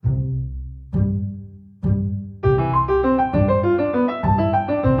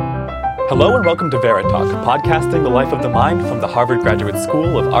Hello and welcome to Veritalk, podcasting the life of the mind from the Harvard Graduate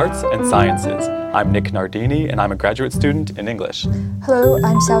School of Arts and Sciences. I'm Nick Nardini, and I'm a graduate student in English. Hello,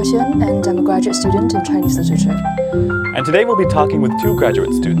 I'm Xiaoxuan, and I'm a graduate student in Chinese literature. And today we'll be talking with two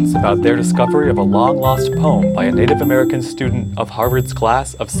graduate students about their discovery of a long-lost poem by a Native American student of Harvard's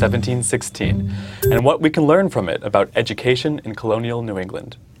class of 1716, and what we can learn from it about education in colonial New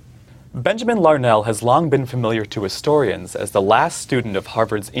England. Benjamin Larnell has long been familiar to historians as the last student of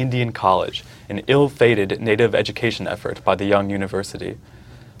Harvard's Indian College, an ill-fated Native education effort by the young university.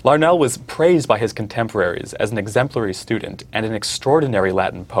 Larnell was praised by his contemporaries as an exemplary student and an extraordinary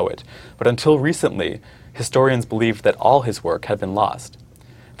Latin poet, but until recently, historians believed that all his work had been lost.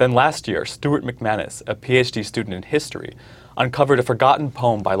 Then last year, Stuart McManus, a PhD student in history, uncovered a forgotten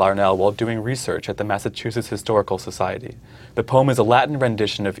poem by Larnell while doing research at the Massachusetts Historical Society. The poem is a Latin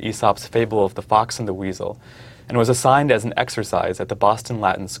rendition of Aesop's fable of the fox and the weasel, and was assigned as an exercise at the Boston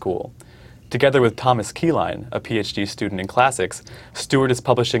Latin School. Together with Thomas Keeline, a PhD student in classics, Stuart is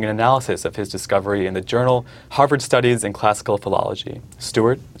publishing an analysis of his discovery in the journal Harvard Studies in Classical Philology.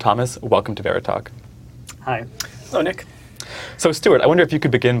 Stuart, Thomas, welcome to Veritalk. Hi. Hello, Nick. So Stuart, I wonder if you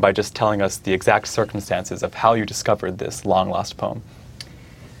could begin by just telling us the exact circumstances of how you discovered this long-lost poem.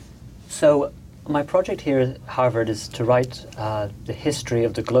 So my project here at Harvard is to write the history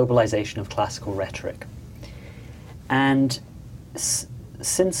of the globalization of classical rhetoric. And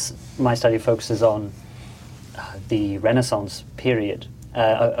since my study focuses on the Renaissance period,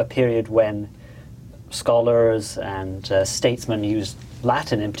 a period when scholars and statesmen used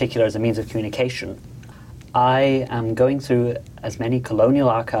Latin in particular as a means of communication, I am going through as many colonial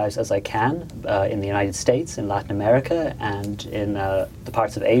archives as I can in the United States, in Latin America, and in the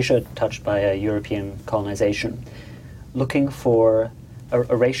parts of Asia touched by European colonization, looking for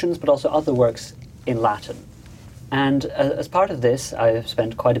orations but also other works in Latin. And as part of this, I've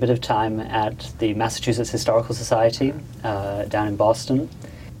spent quite a bit of time at the Massachusetts Historical Society down in Boston.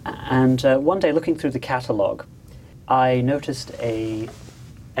 And one day, looking through the catalog, I noticed an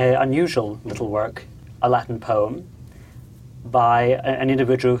unusual little work, a Latin poem by an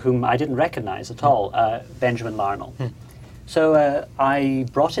individual whom I didn't recognize at all, Benjamin Larnell. So I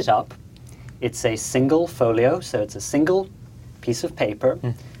brought it up. It's a single folio, so it's a single piece of paper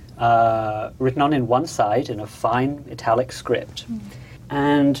written on in one side in a fine italic script.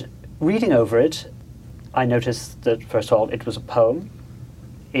 And reading over it, I noticed that, first of all, it was a poem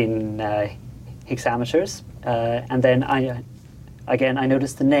in hexameters, and then I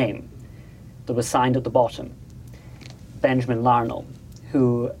noticed the name that was signed at the bottom, Benjamin Larnell,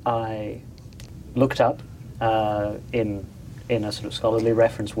 who I looked up in a sort of scholarly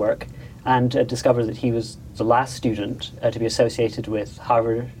reference work, and discovered that he was the last student to be associated with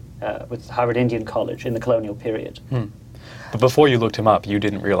Harvard Indian College in the colonial period. But before you looked him up, you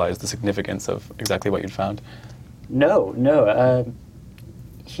didn't realize the significance of exactly what you'd found? No.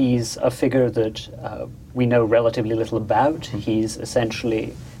 He's a figure that we know relatively little about. He's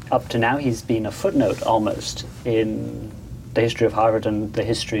essentially, up to now, he's been a footnote almost in the history of Harvard and the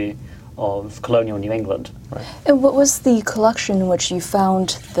history of colonial New England. Right. And what was the collection in which you found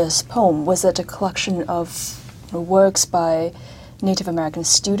this poem? Was it a collection of works by Native American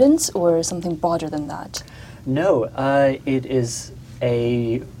students or something broader than that? No, it is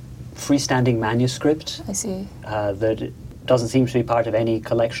a freestanding manuscript. I see. That doesn't seem to be part of any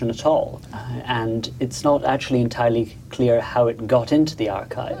collection at all. And it's not actually entirely clear how it got into the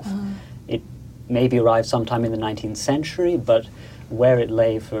archive. It maybe arrived sometime in the 19th century, but where it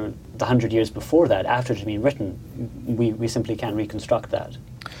lay for the 100 years before that, after it had been written, we simply can't reconstruct that.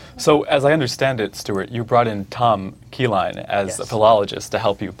 So, as I understand it, Stuart, you brought in Tom Keeline as a philologist to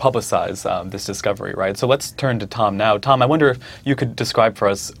help you publicize this discovery, right? So let's turn to Tom now. Tom, I wonder if you could describe for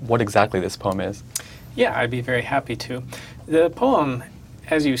us what exactly this poem is. Yeah, I'd be very happy to. The poem,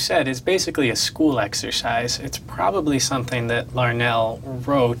 as you said, is basically a school exercise. It's probably something that Larnell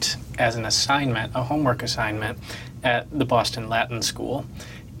wrote as an assignment, a homework assignment, at the Boston Latin School.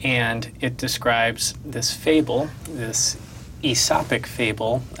 And it describes this fable, this Aesopic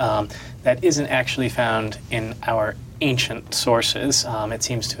fable, that isn't actually found in our ancient sources. It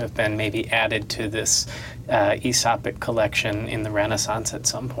seems to have been maybe added to this Aesopic collection in the Renaissance at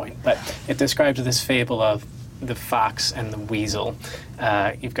some point. But it describes this fable of the fox and the weasel.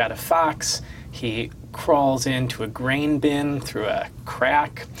 You've got a fox, he crawls into a grain bin through a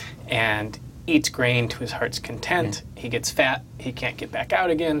crack and eats grain to his heart's content. He gets fat, he can't get back out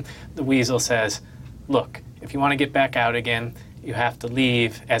again. The weasel says, look, if you want to get back out again, you have to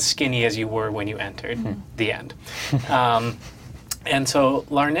leave as skinny as you were when you entered. The end. And so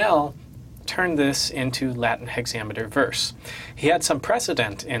Larnell turned this into Latin hexameter verse. He had some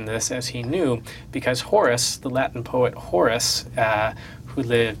precedent in this, as he knew, because Horace, the Latin poet Horace, who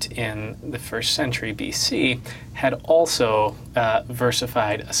lived in the 1st century BC, had also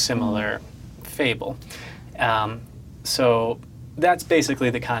versified a similar fable. So that's basically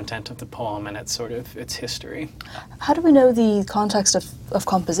the content of the poem and its history. How do we know the context of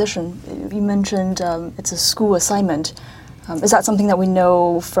composition? You mentioned it's a school assignment. Is that something that we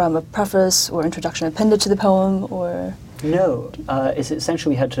know from a preface or introduction appended to the poem, or? No, it's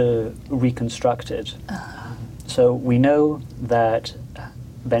essentially we had to reconstruct it. So we know that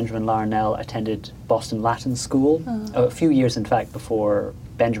Benjamin Larnell attended Boston Latin School, a few years in fact before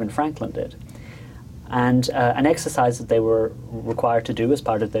Benjamin Franklin did. And an exercise that they were required to do as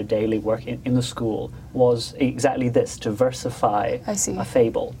part of their daily work in the school was exactly this, to versify a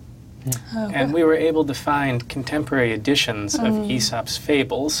fable. And we were able to find contemporary editions of Aesop's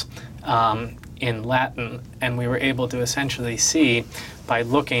fables in Latin, and we were able to essentially see, by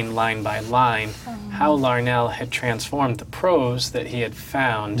looking line by line, how Larnell had transformed the prose that he had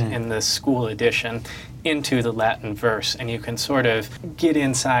found in this school edition into the Latin verse, and you can sort of get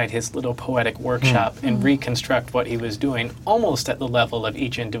inside his little poetic workshop and reconstruct what he was doing almost at the level of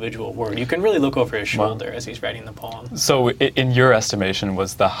each individual word. You can really look over his shoulder as he's writing the poem. So in your estimation,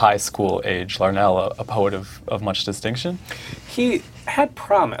 was the high school age Larnell a poet of much distinction? He had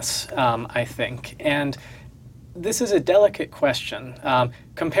promise, I think, and this is a delicate question.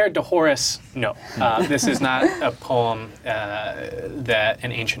 Compared to Horace, no. This is not a poem that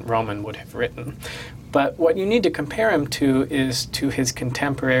an ancient Roman would have written. But what you need to compare him to is to his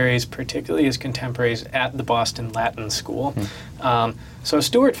contemporaries, particularly his contemporaries at the Boston Latin School. So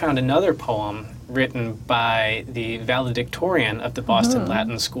Stuart found another poem written by the valedictorian of the Boston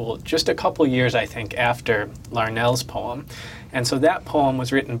Latin School just a couple years, I think, after Larnell's poem. And so that poem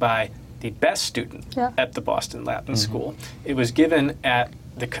was written by the best student at the Boston Latin School. It was given at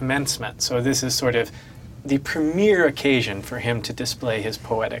the commencement, so this is sort of the premier occasion for him to display his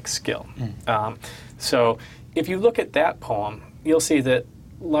poetic skill. So if you look at that poem, you'll see that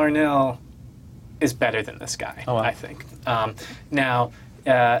Larnell is better than this guy, I think. Now,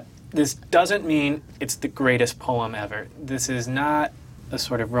 this doesn't mean it's the greatest poem ever. This is not a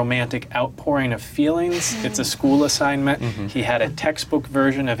sort of romantic outpouring of feelings. It's a school assignment. He had a textbook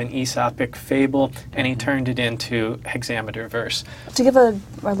version of an Aesopic fable, and he turned it into hexameter verse. To give our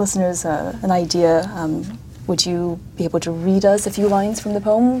listeners an idea, would you be able to read us a few lines from the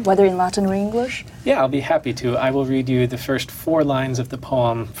poem, whether in Latin or English? Yeah, I'll be happy to. I will read you the first 4 lines of the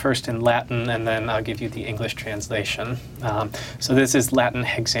poem, first in Latin, and then I'll give you the English translation. So this is Latin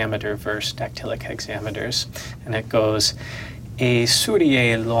hexameter verse, dactylic hexameters, and it goes, E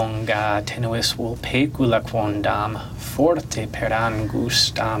suriae longa tenuis vulpecula quondam, forte per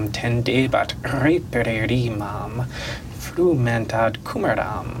angustam tendebat repere rimam, frument ad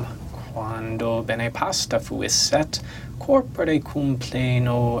cumeram, quando bene pasta fuisset, corpore cum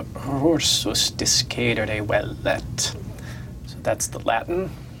pleno rursus discedere vellet. So that's the Latin.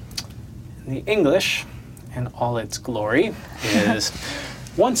 And the English, in all its glory, is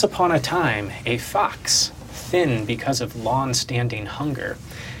once upon a time a fox, thin because of long-standing hunger,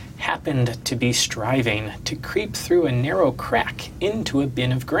 happened to be striving to creep through a narrow crack into a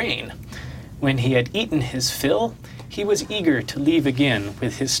bin of grain. When he had eaten his fill, he was eager to leave again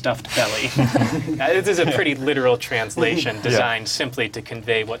with his stuffed belly. This is a pretty literal translation designed simply to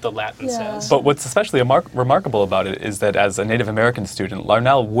convey what the Latin says. But what's especially remarkable about it is that as a Native American student,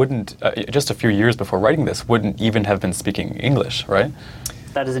 Larnell wouldn't, just a few years before writing this, wouldn't even have been speaking English, right?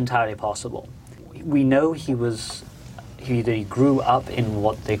 That is entirely possible. We know he grew up in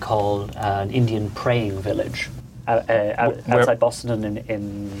what they call an Indian praying village outside Boston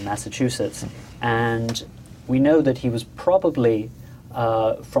in Massachusetts, and we know that he was probably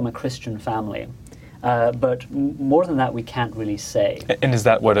from a Christian family, but more than that we can't really say. And is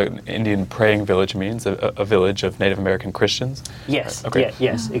that what an Indian praying village means, a village of Native American Christians? Yes, okay.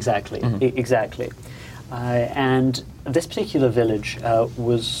 yes, exactly, exactly. And this particular village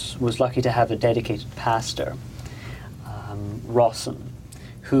was lucky to have a dedicated pastor, Rawson,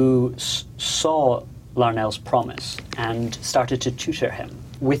 who saw Larnell's promise and started to tutor him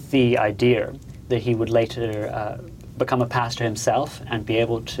with the idea that he would later become a pastor himself and be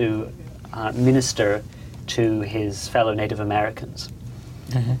able to minister to his fellow Native Americans.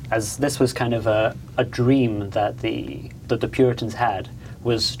 As this was kind of a dream that the Puritans had,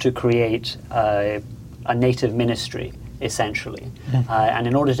 was to create a native ministry, essentially. And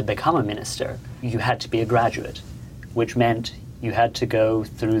in order to become a minister, you had to be a graduate, which meant you had to go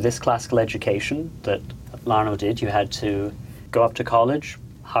through this classical education that Larnell did. You had to go up to college,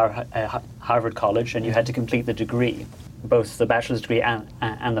 Harvard College, and you had to complete the degree, both the bachelor's degree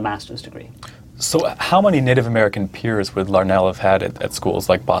and the master's degree. So how many Native American peers would Larnell have had at schools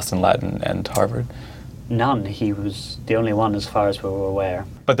like Boston Latin and Harvard? None. He was the only one as far as we were aware.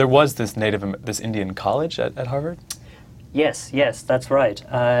 But there was this Indian college at Harvard? Yes, that's right.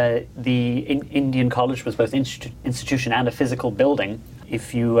 The Indian College was both institution and a physical building.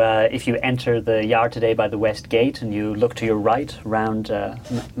 If you enter the yard today by the West Gate and you look to your right around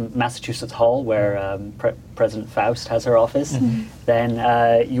Massachusetts Hall, where President Faust has her office, then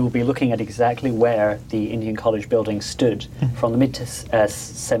you will be looking at exactly where the Indian College building stood from the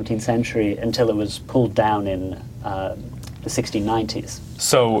mid-17th century until it was pulled down in the 1690s.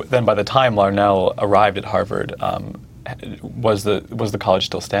 So then by the time Larnell arrived at Harvard, was the college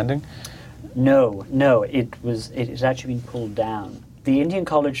still standing? No, it had actually been pulled down. The Indian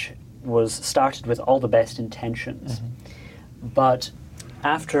College was started with all the best intentions, but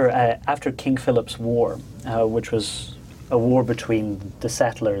after King Philip's War, which was a war between the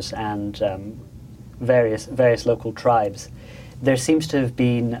settlers and various local tribes, there seems to have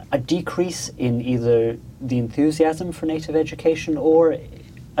been a decrease in either the enthusiasm for native education or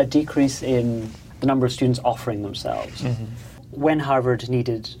a decrease in the number of students offering themselves. When Harvard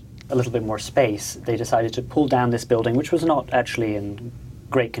needed a little bit more space, they decided to pull down this building, which was not actually in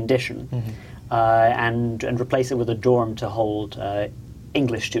great condition, and replace it with a dorm to hold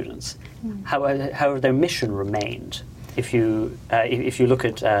English students. However, their mission remained. If you look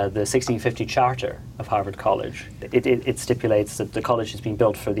at the 1650 charter of Harvard College, it stipulates that the college has been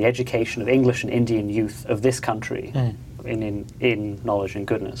built for the education of English and Indian youth of this country in knowledge and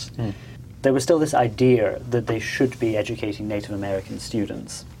goodness. There was still this idea that they should be educating Native American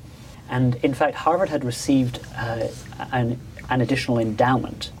students. And in fact, Harvard had received an additional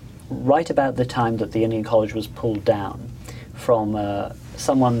endowment right about the time that the Indian College was pulled down from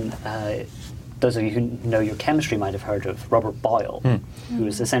someone, those of you who know your chemistry might have heard of, Robert Boyle, who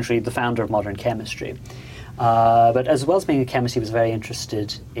was essentially the founder of modern chemistry. But as well as being a chemist, he was very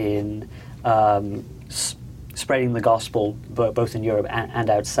interested in spreading the gospel both in Europe and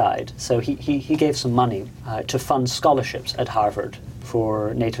outside. So he gave some money to fund scholarships at Harvard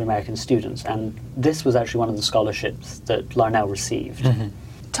for Native American students, and this was actually one of the scholarships that Larnell received.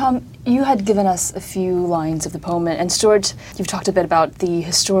 Tom, you had given us a few lines of the poem, and Stuart, you've talked a bit about the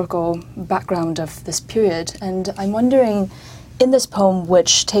historical background of this period, and I'm wondering, in this poem,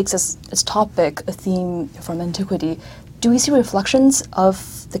 which takes as its topic a theme from antiquity, do we see reflections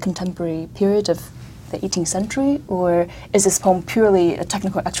of the contemporary period of the 18th century, or is this poem purely a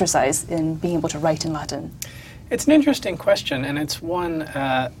technical exercise in being able to write in Latin? It's an interesting question, and it's one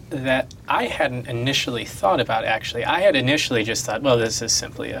that I hadn't initially thought about, actually. I had initially just thought, well, this is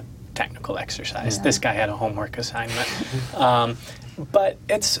simply a technical exercise. This guy had a homework assignment. But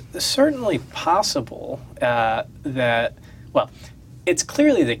it's certainly possible that, well, it's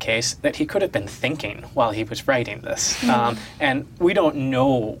clearly the case that he could have been thinking while he was writing this. And we don't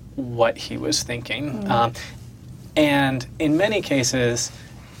know what he was thinking. And in many cases,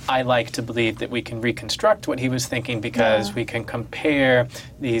 I like to believe that we can reconstruct what he was thinking because we can compare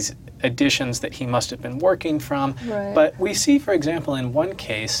these editions that he must have been working from. But we see, for example, in one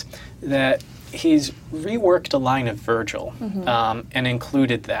case that he's reworked a line of Virgil and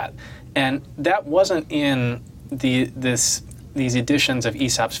included that. And that wasn't in these editions of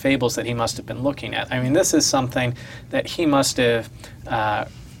Aesop's Fables that he must have been looking at. I mean, this is something that he must have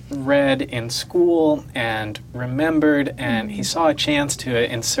read in school and remembered, and he saw a chance to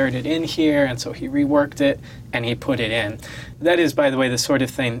insert it in here, and so he reworked it and he put it in. That is, by the way, the sort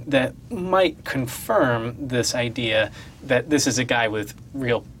of thing that might confirm this idea that this is a guy with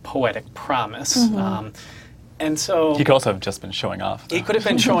real poetic promise. And so he could also have just been showing off. He could have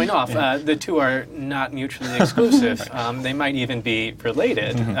been showing off. The two are not mutually exclusive. They might even be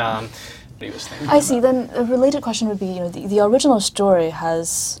related. He was thinking I see. Then a related question would be, the original story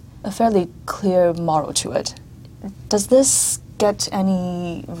has a fairly clear moral to it. Does this get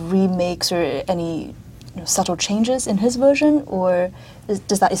any remakes or any subtle changes in his version, or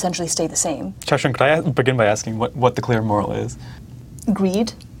does that essentially stay the same? Chashun, could I begin by asking what the clear moral is?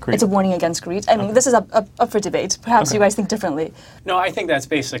 Greed. It's a warning against greed. I mean, this is up for debate. Perhaps you guys think differently. No, I think that's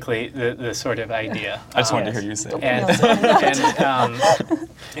basically the sort of idea. I just wanted to hear you say it. And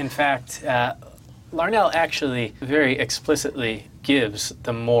in fact, Larnell actually very explicitly gives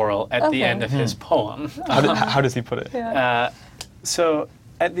the moral at the end of his poem. How does he put it? So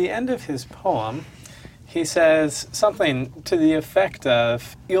at the end of his poem, he says something to the effect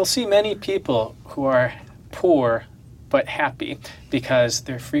of, you'll see many people who are poor but happy because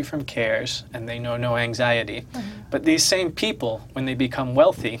they're free from cares and they know no anxiety. But these same people, when they become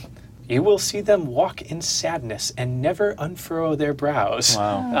wealthy, you will see them walk in sadness and never unfurrow their brows.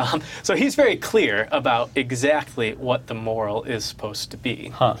 Wow. So he's very clear about exactly what the moral is supposed to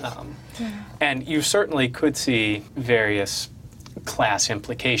be. And you certainly could see various class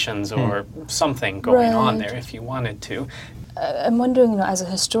implications or something going on there if you wanted to. I'm wondering, as a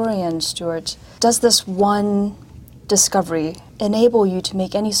historian, Stuart, does this one discovery enable you to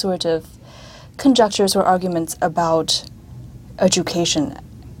make any sort of conjectures or arguments about education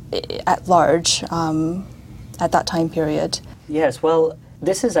at large at that time period? Yes, well,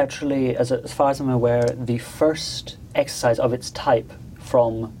 this is actually, as far as I'm aware, the first exercise of its type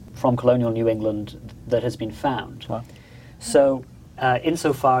from colonial New England that has been found. Wow. So,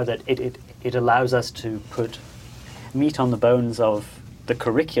 insofar that it allows us to put meat on the bones of the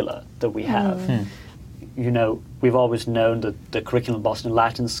curricula that we have. We've always known that the curriculum of Boston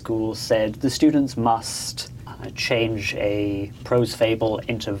Latin School said the students must change a prose fable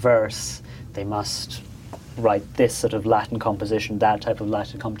into verse. They must write this sort of Latin composition, that type of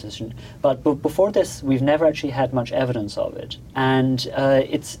Latin composition. But before this, we've never actually had much evidence of it. And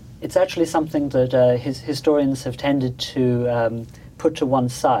it's actually something that historians have tended to put to one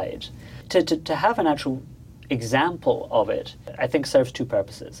side. To have an actual example of it, I think, serves two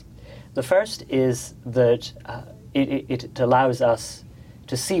purposes. The first is that it allows us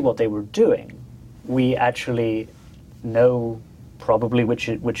to see what they were doing. We actually know probably which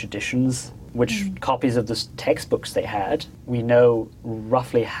editions, which copies of the textbooks they had. We know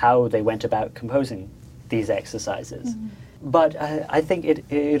roughly how they went about composing these exercises. But I think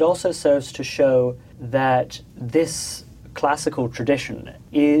it also serves to show that this classical tradition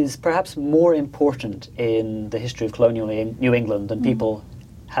is perhaps more important in the history of colonial New England than people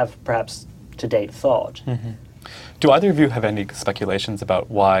have perhaps to date thought. Do either of you have any speculations about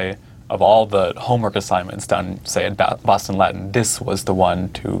why, of all the homework assignments done, say, at Boston Latin, this was the one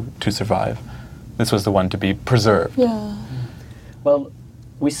to survive? This was the one to be preserved? Yeah. Well,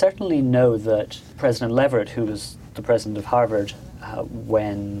 we certainly know that President Leverett, who was the president of Harvard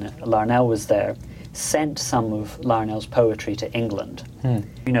when Larnell was there, sent some of Larnell's poetry to England.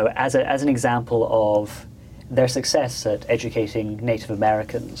 As an example of their success at educating Native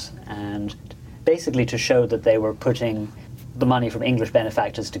Americans, and basically to show that they were putting the money from English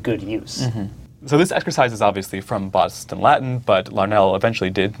benefactors to good use. So this exercise is obviously from Boston Latin, but Larnell eventually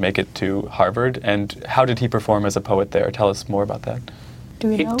did make it to Harvard. And how did he perform as a poet there? Tell us more about that. Do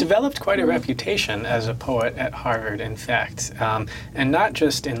we He know? developed quite a reputation as a poet at Harvard, in fact, and not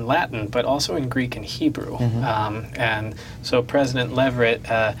just in Latin, but also in Greek and Hebrew. And so President Leverett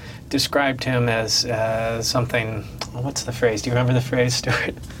described him as something, what's the phrase? Do you remember the phrase,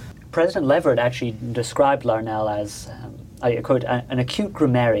 Stuart? President Leverett actually described Larnell as, I quote, an acute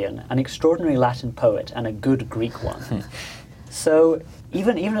grammarian, an extraordinary Latin poet, and a good Greek one. So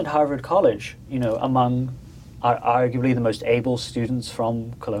even at Harvard College, among arguably the most able students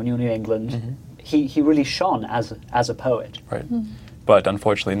from colonial New England, he really shone as a poet. Right. But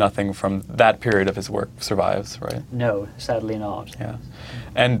unfortunately, nothing from that period of his work survives, right? No, sadly not. Yeah.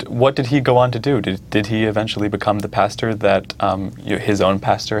 And what did he go on to do? Did he eventually become the pastor that his own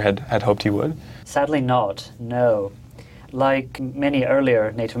pastor had hoped he would? Sadly not, no. Like many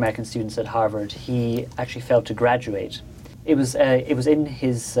earlier Native American students at Harvard, he actually failed to graduate. It was in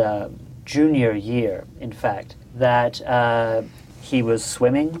his junior year, in fact, that he was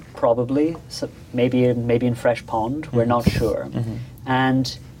swimming, probably, so maybe in Fresh Pond, we're not sure.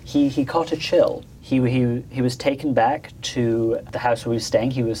 And he caught a chill. He was taken back to the house where he was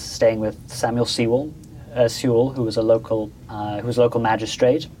staying. He was staying with Samuel Sewell, who was a local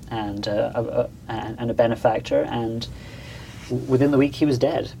magistrate and a benefactor. And within the week, he was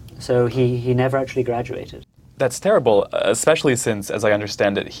dead. So he never actually graduated. That's terrible, especially since, as I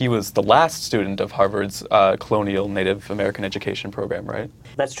understand it, he was the last student of Harvard's colonial Native American education program, right?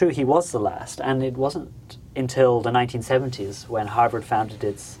 That's true, he was the last, and it wasn't until the 1970s, when Harvard founded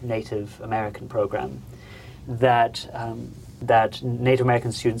its Native American program, that Native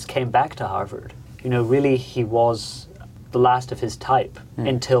American students came back to Harvard. Really, he was the last of his type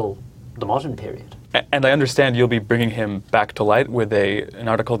until the modern period. And I understand you'll be bringing him back to light with an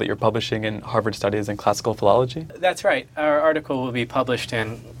article that you're publishing in Harvard Studies in Classical Philology? That's right. Our article will be published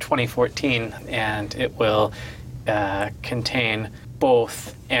in 2014, and it will contain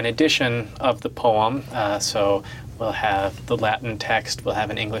both an edition of the poem, so we'll have the Latin text, we'll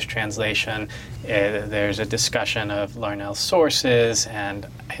have an English translation. There's a discussion of Larnell's sources and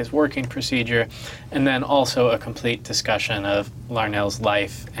his working procedure, and then also a complete discussion of Larnell's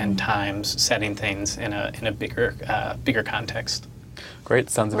life and times, setting things in a bigger context. Great,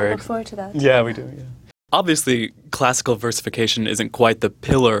 sounds We'll very... look forward to that. Yeah, we do, yeah. Obviously, classical versification isn't quite the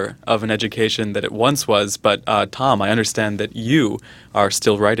pillar of an education that it once was, but Tom, I understand that you are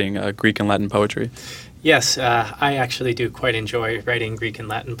still writing Greek and Latin poetry. Yes, I actually do quite enjoy writing Greek and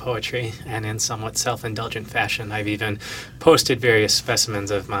Latin poetry, and in somewhat self-indulgent fashion, I've even posted various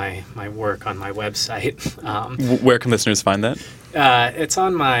specimens of my work on my website. Where can listeners find that? It's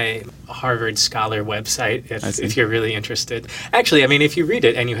on my Harvard Scholar website if you're really interested. Actually, I mean, if you read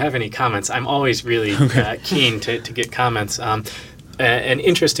it and you have any comments, I'm always really keen to get comments. An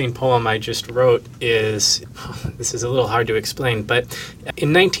interesting poem I just wrote is, this is a little hard to explain, but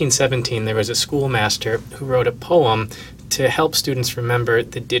in 1917 there was a schoolmaster who wrote a poem to help students remember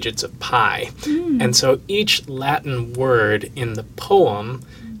the digits of pi. And so each Latin word in the poem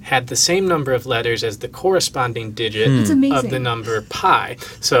had the same number of letters as the corresponding digit of the number pi.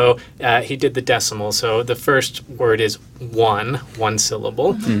 So he did the decimal. So the first word is one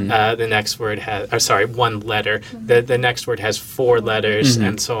syllable. The next word has, one letter. The next word has 4 letters,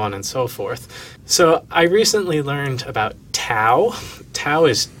 and so on and so forth. So I recently learned about tau. Tau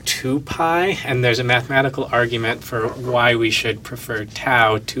is 2 pi, and there's a mathematical argument for why we should prefer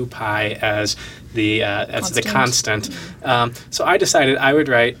tau, 2 pi, as the constant. So I decided I would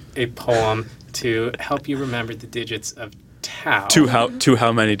write a poem to help you remember the digits of tau. To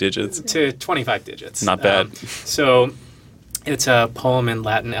how many digits? To 25 digits. Not bad. So it's a poem in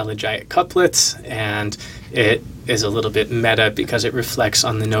Latin elegiac couplets, and it is a little bit meta because it reflects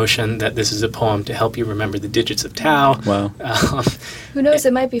on the notion that this is a poem to help you remember the digits of tau. Wow. Who knows,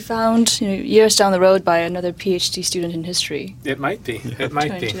 it might be found years down the road by another PhD student in history. It might be. It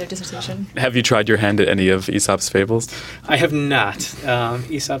might be. To their dissertation. Have you tried your hand at any of Aesop's fables? I have not.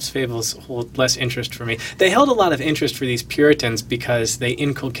 Aesop's fables hold less interest for me. They held a lot of interest for these Puritans because they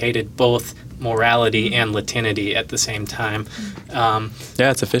inculcated both morality and Latinity at the same time. Yeah,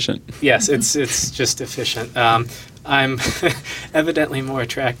 it's efficient. Yes, it's just efficient. I'm evidently more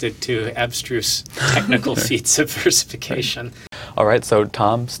attracted to abstruse technical feats of versification. All right, so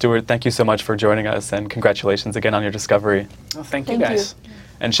Tom, Stuart, thank you so much for joining us, and congratulations again on your discovery. Well, thank you Thank guys.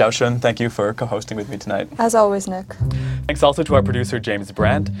 And Xiaoshun, thank you for co-hosting with me tonight. As always, Nick. Thanks also to our producer, James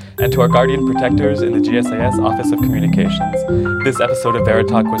Brandt, and to our guardian protectors in the GSAS Office of Communications. This episode of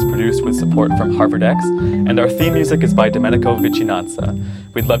Veritalk was produced with support from Harvard X, and our theme music is by Domenico Vicinanza.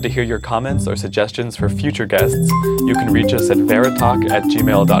 We'd love to hear your comments or suggestions for future guests. You can reach us at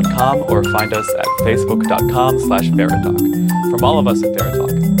veritalk@gmail.com or find us at facebook.com/veritalk. From all of us at Veritalk,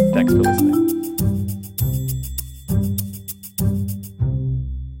 thanks for listening.